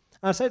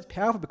 And I say it's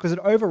powerful because it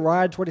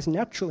overrides what is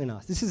natural in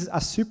us. This is a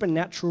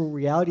supernatural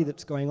reality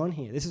that's going on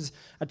here. This is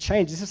a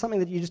change. This is something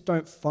that you just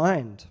don't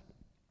find.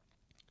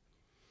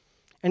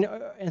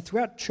 And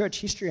throughout church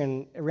history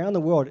and around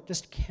the world,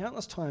 just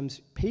countless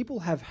times, people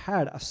have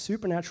had a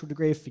supernatural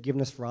degree of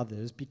forgiveness for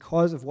others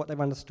because of what they've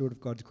understood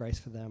of God's grace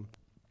for them.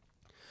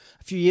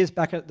 A few years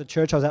back at the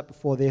church I was at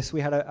before this,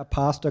 we had a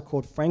pastor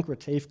called Frank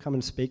Retief come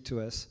and speak to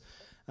us,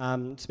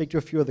 speak to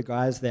a few of the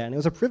guys there. And it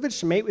was a privilege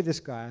to meet with this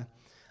guy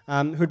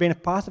who had been a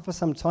pastor for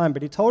some time,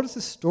 but he told us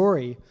a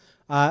story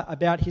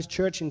about his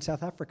church in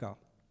South Africa.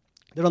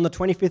 That on the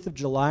 25th of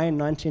July in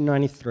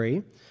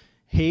 1993,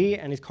 he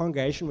and his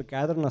congregation were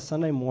gathered on a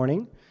Sunday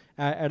morning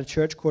at a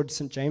church called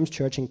St. James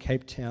Church in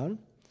Cape Town,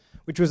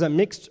 which was a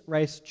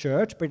mixed-race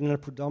church, but in a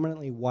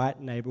predominantly white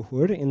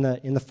neighbourhood in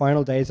the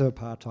final days of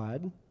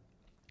apartheid.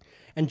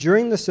 And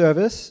during the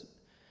service,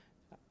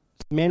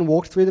 men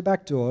walked through the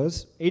back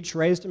doors, each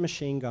raised a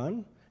machine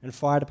gun and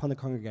fired upon the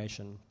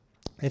congregation.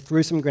 They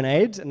threw some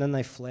grenades and then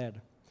they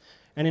fled.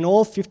 And in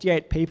all,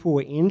 58 people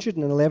were injured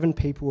and 11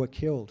 people were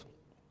killed.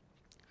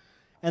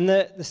 And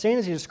the scene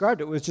as he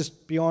described it was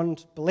just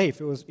beyond belief.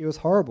 It was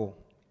horrible.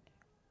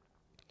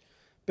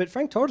 But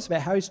Frank told us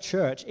about how his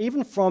church,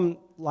 even from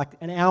like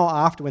an hour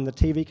after when the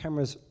TV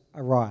cameras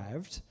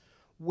arrived,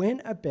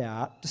 went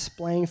about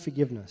displaying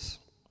forgiveness.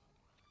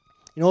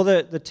 In all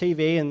the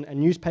TV and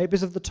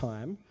newspapers of the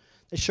time,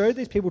 they showed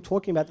these people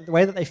talking about the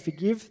way that they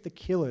forgive the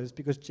killers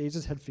because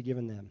Jesus had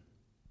forgiven them.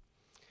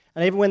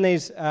 And even when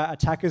these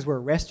attackers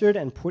were arrested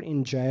and put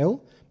in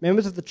jail,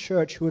 members of the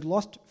church who had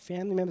lost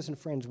family members and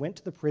friends went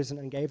to the prison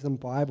and gave them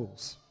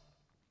Bibles.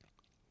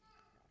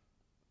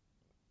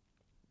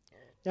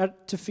 Now,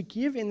 to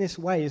forgive in this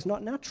way is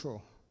not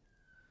natural.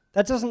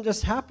 That doesn't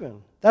just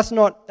happen. That's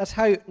not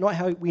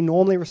how we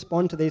normally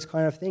respond to these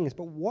kind of things.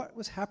 But what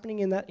was happening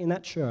in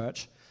that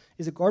church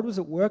is that God was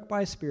at work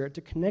by His Spirit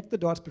to connect the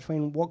dots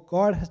between what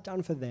God has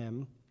done for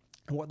them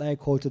and what they are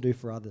called to do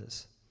for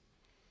others.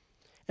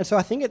 And so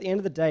I think at the end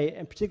of the day,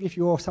 and particularly if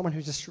you're someone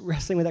who's just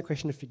wrestling with that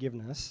question of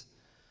forgiveness,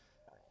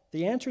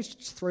 the answer is to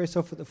just throw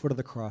yourself at the foot of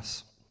the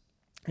cross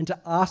and to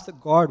ask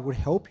that God would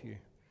help you,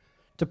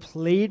 to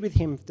plead with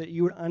Him that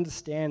you would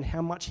understand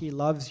how much He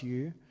loves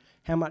you,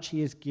 how much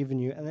He has given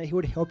you, and that He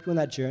would help you on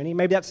that journey.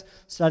 Maybe that's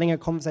starting a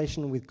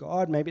conversation with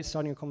God, maybe it's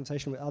starting a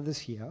conversation with others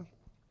here.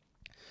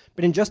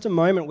 But in just a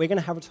moment, we're going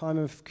to have a time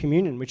of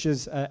communion, which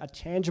is a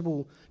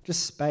tangible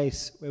just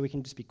space where we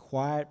can just be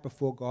quiet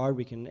before God.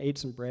 We can eat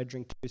some bread,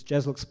 drink juice.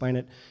 Jez will explain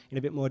it in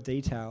a bit more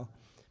detail.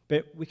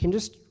 But we can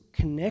just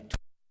connect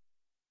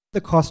what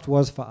the cost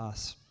was for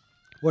us,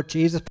 what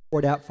Jesus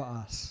poured out for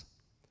us.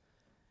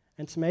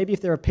 And so maybe if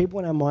there are people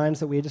in our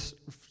minds that we're just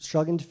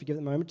struggling to forgive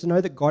at the moment, to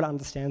know that God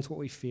understands what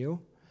we feel,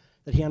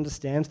 that He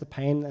understands the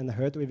pain and the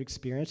hurt that we've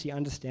experienced. He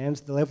understands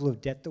the level of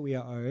debt that we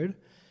are owed,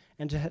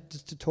 and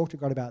to talk to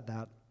God about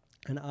that.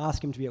 And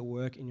ask Him to be at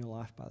work in your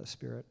life by the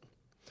Spirit.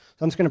 So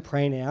I'm just going to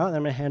pray now, and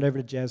I'm going to hand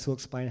over to Jez, who'll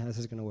explain how this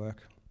is going to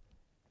work.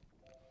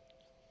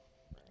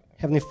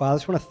 Heavenly Father, I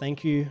just want to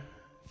thank you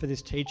for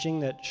this teaching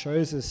that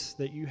shows us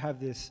that you have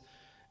this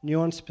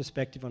nuanced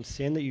perspective on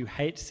sin, that you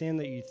hate sin,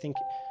 that you think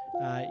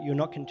you're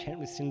not content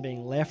with sin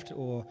being left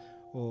or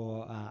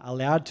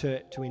allowed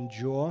to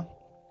endure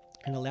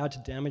and allowed to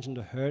damage and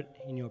to hurt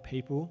in your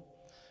people.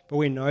 But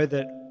we know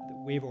that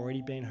we've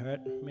already been hurt,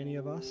 many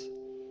of us.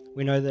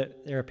 We know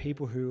that there are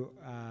people who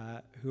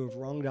have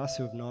wronged us,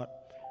 who have not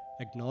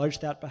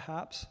acknowledged that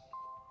perhaps.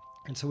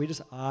 And so we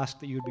just ask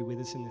that you would be with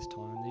us in this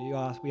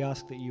time. We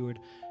ask that you would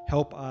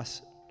help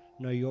us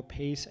know your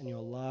peace and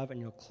your love and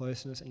your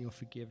closeness and your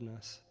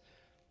forgiveness.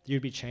 That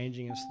you'd be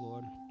changing us,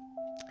 Lord.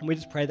 And we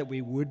just pray that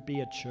we would be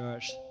a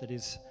church that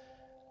is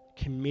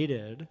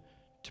committed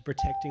to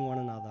protecting one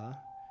another,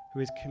 who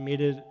is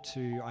committed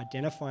to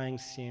identifying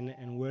sin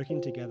and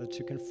working together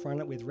to confront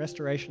it with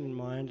restoration in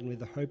mind and with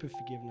the hope of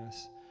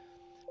forgiveness.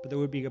 But that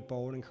would be a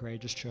bold and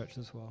courageous church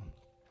as well.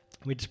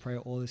 We just pray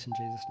all this in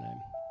Jesus'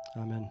 name.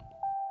 Amen.